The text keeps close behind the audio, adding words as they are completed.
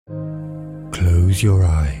close your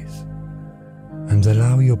eyes and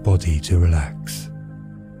allow your body to relax.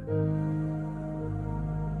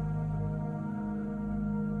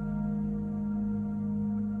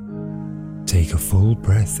 Take a full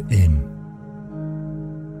breath in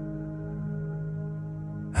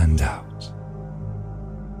and out.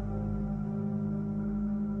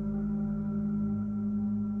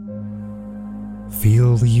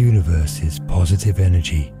 Feel the universe's positive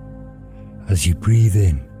energy as you breathe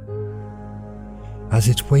in, as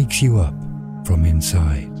it wakes you up from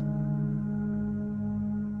inside.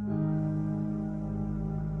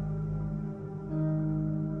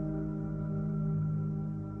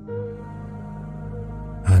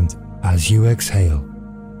 And as you exhale,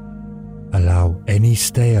 allow any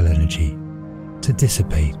stale energy to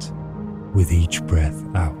dissipate with each breath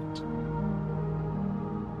out.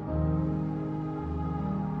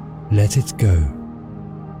 Let it go.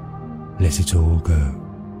 Let it all go.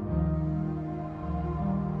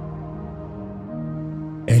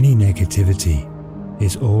 Any negativity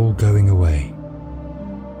is all going away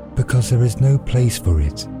because there is no place for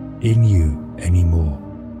it in you anymore.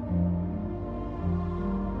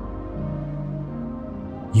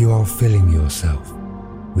 You are filling yourself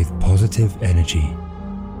with positive energy,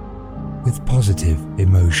 with positive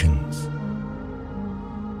emotions.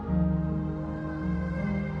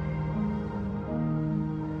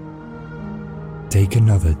 Take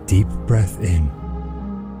another deep breath in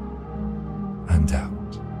and out.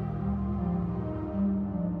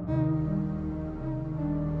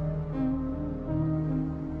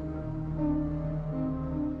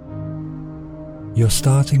 You're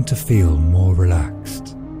starting to feel more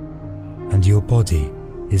relaxed, and your body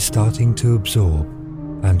is starting to absorb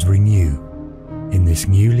and renew in this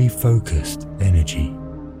newly focused energy.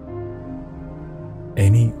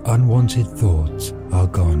 Any unwanted thoughts are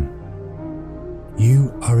gone.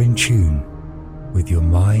 You are in tune with your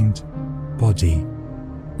mind, body,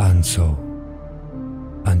 and soul,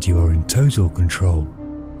 and you are in total control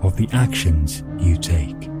of the actions you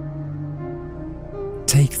take.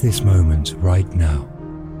 Take this moment right now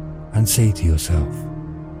and say to yourself,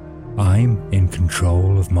 I'm in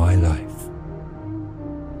control of my life.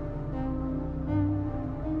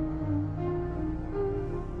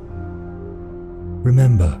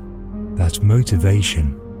 Remember that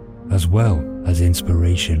motivation, as well as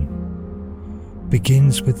inspiration,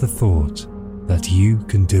 begins with the thought that you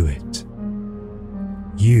can do it.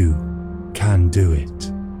 You can do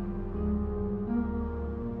it.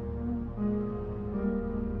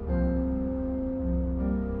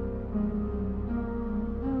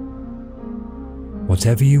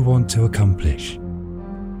 Whatever you want to accomplish,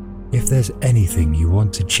 if there's anything you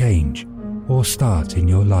want to change or start in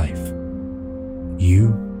your life,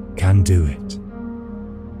 you can do it.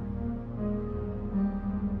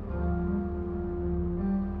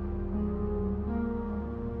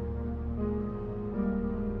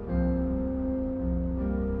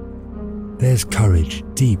 There's courage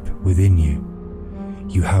deep within you.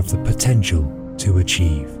 You have the potential to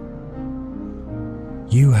achieve.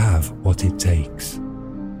 You have what it takes.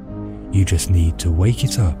 You just need to wake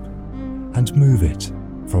it up and move it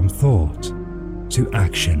from thought to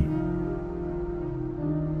action.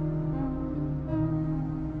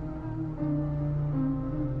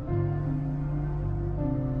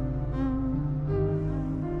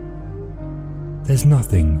 There's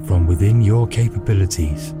nothing from within your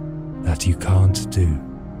capabilities that you can't do.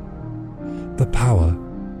 The power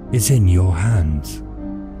is in your hands.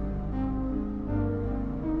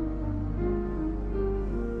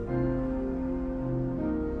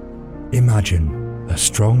 Imagine a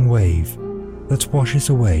strong wave that washes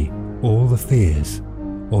away all the fears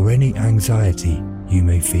or any anxiety you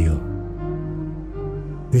may feel.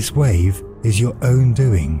 This wave is your own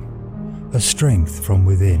doing, a strength from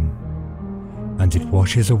within, and it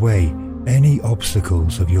washes away any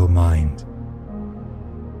obstacles of your mind.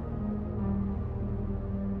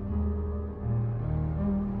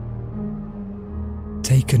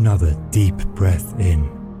 Take another deep breath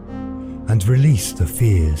in and release the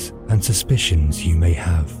fears and suspicions you may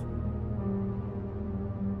have.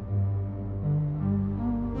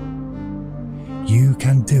 You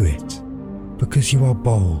can do it because you are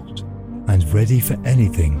bold and ready for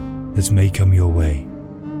anything that may come your way.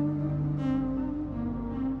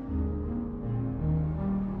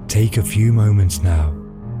 Take a few moments now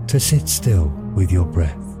to sit still with your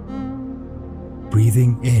breath,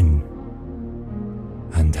 breathing in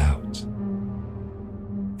and out,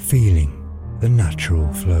 feeling the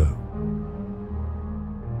natural flow.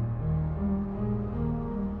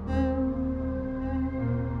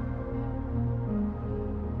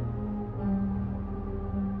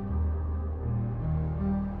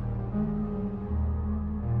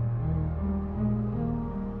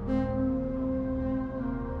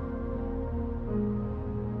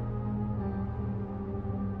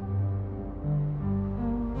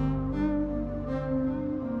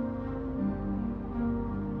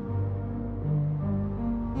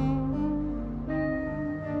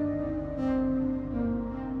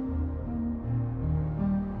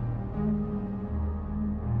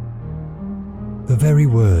 very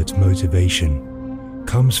word motivation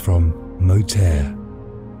comes from moter,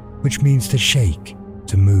 which means to shake,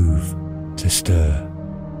 to move, to stir.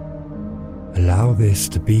 Allow this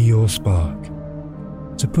to be your spark,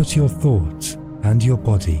 to put your thoughts and your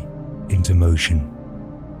body into motion.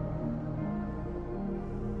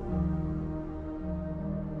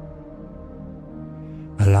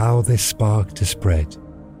 Allow this spark to spread,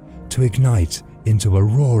 to ignite into a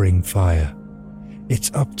roaring fire. It's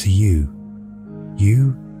up to you.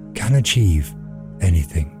 You can achieve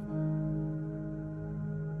anything.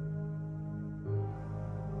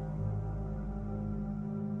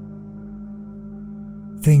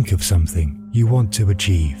 Think of something you want to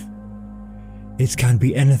achieve. It can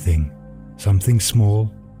be anything, something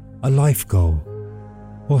small, a life goal,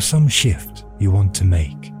 or some shift you want to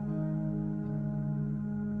make.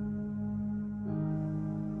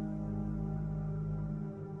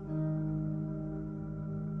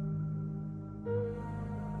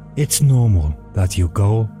 It's normal that your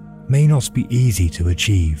goal may not be easy to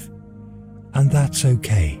achieve, and that's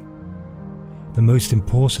okay. The most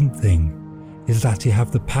important thing is that you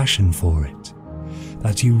have the passion for it,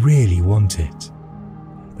 that you really want it,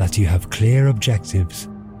 that you have clear objectives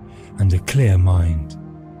and a clear mind.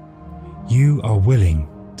 You are willing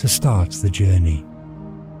to start the journey.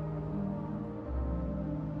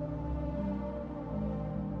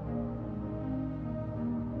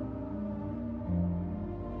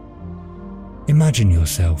 Imagine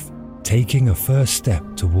yourself taking a first step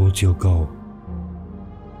towards your goal.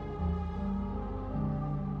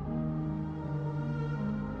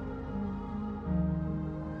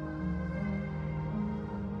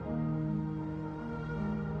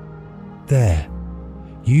 There,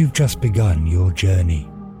 you've just begun your journey.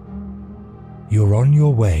 You're on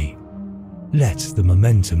your way. Let the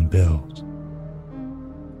momentum build.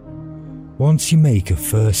 Once you make a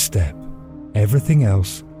first step, everything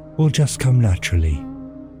else will just come naturally.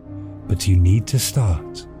 But you need to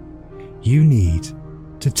start. You need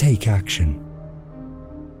to take action.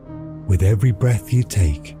 With every breath you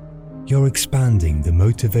take, you're expanding the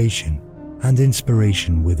motivation and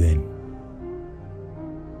inspiration within.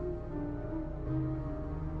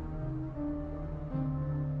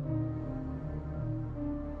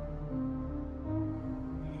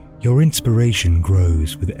 Your inspiration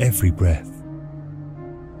grows with every breath.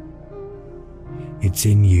 It's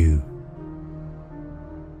in you.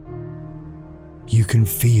 You can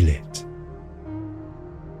feel it.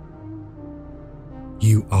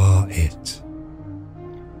 You are it.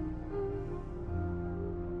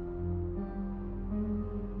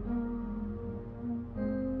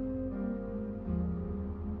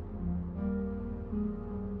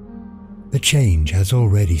 The change has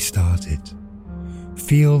already started.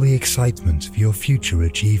 Feel the excitement for your future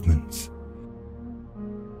achievements.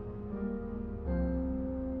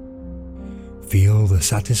 Feel the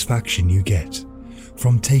satisfaction you get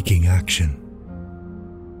from taking action.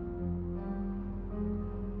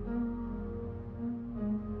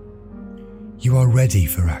 You are ready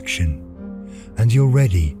for action, and you're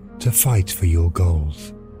ready to fight for your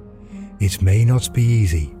goals. It may not be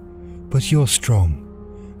easy, but you're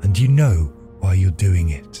strong, and you know why you're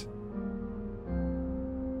doing it.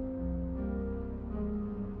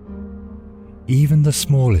 Even the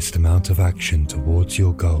smallest amount of action towards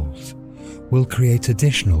your goals will create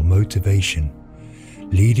additional motivation,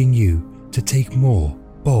 leading you to take more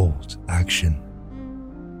bold action.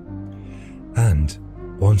 And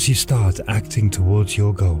once you start acting towards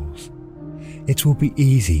your goals, it will be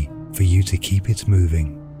easy for you to keep it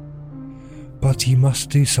moving. But you must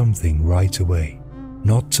do something right away,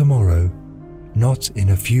 not tomorrow, not in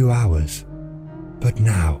a few hours, but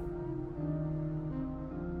now.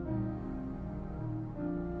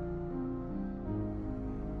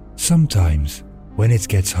 Sometimes, when it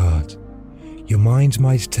gets hard, your mind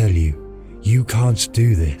might tell you, you can't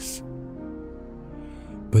do this.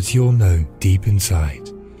 But you'll know deep inside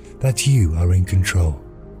that you are in control.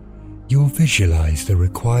 You'll visualize the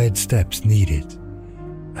required steps needed,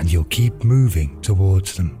 and you'll keep moving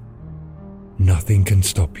towards them. Nothing can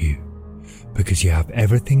stop you, because you have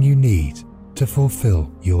everything you need to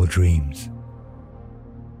fulfill your dreams.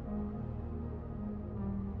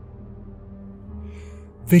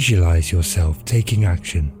 Visualize yourself taking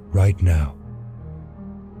action right now.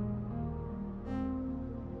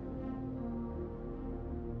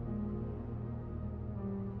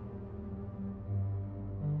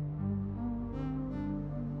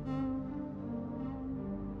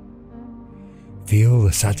 Feel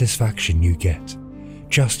the satisfaction you get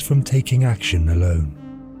just from taking action alone.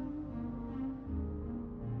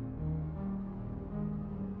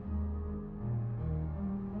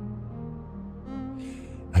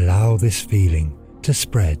 Allow this feeling to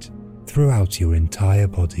spread throughout your entire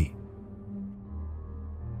body.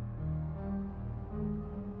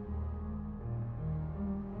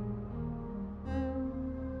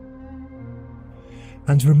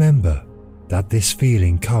 And remember that this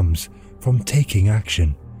feeling comes from taking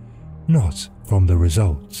action, not from the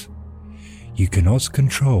results. You cannot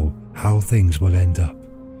control how things will end up,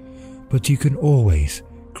 but you can always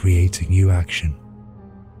create a new action.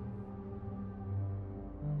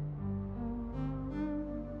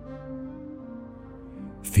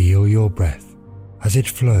 Feel your breath as it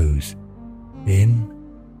flows in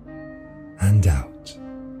and out.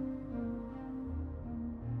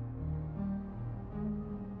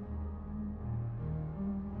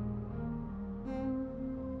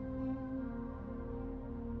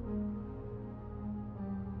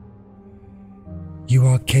 You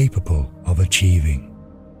are capable of achieving.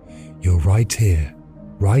 You're right here,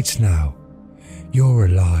 right now. You're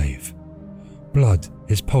alive. Blood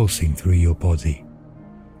is pulsing through your body.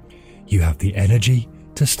 You have the energy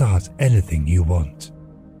to start anything you want.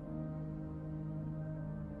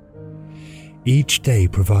 Each day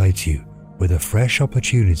provides you with a fresh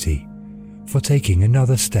opportunity for taking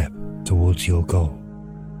another step towards your goal.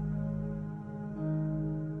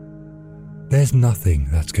 There's nothing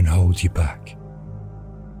that can hold you back.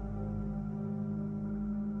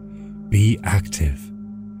 Be active.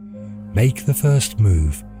 Make the first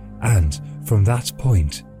move, and from that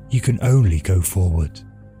point, you can only go forward.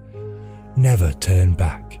 Never turn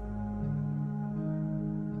back.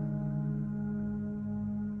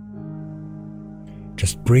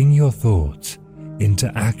 Just bring your thoughts into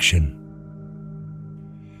action.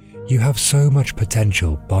 You have so much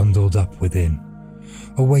potential bundled up within,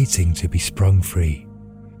 awaiting to be sprung free.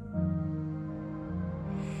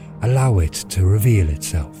 Allow it to reveal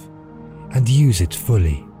itself and use it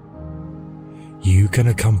fully. You can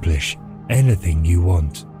accomplish anything you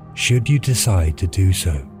want should you decide to do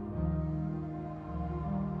so.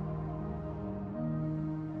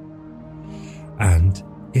 And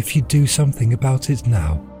if you do something about it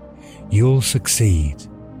now, you'll succeed.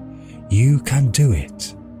 You can do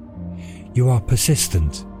it. You are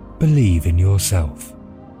persistent. Believe in yourself.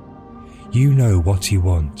 You know what you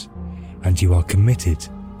want, and you are committed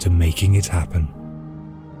to making it happen.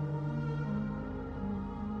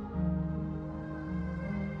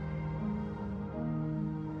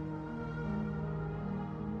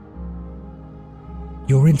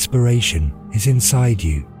 Your inspiration is inside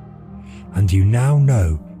you, and you now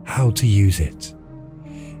know how to use it.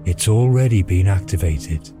 It's already been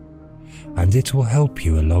activated, and it will help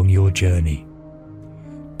you along your journey.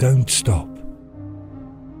 Don't stop.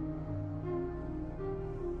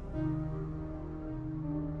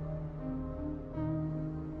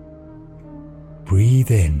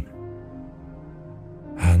 Breathe in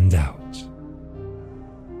and out.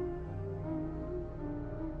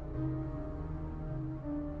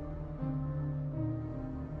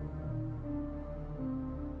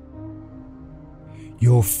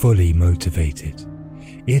 You're fully motivated.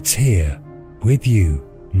 It's here with you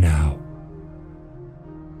now.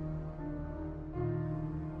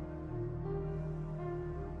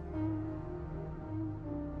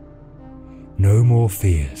 No more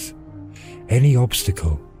fears. Any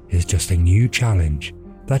obstacle is just a new challenge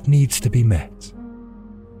that needs to be met.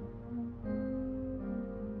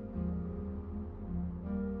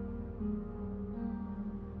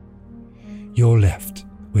 You're left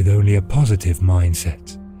with only a positive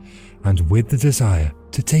mindset and with the desire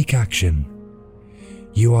to take action.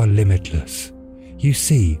 You are limitless. You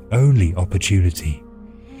see only opportunity.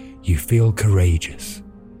 You feel courageous.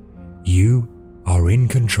 You are in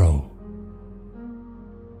control.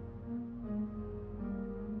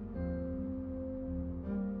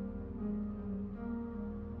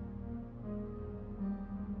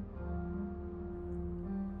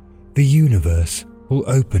 The universe will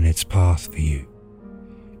open its path for you.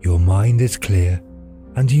 Your mind is clear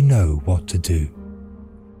and you know what to do.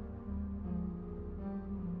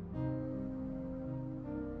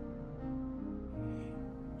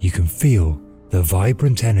 You can feel the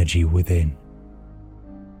vibrant energy within.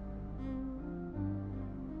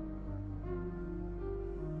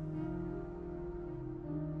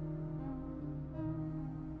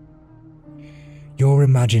 Your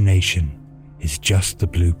imagination is just the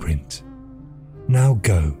blueprint. Now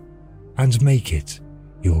go and make it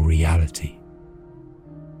your reality.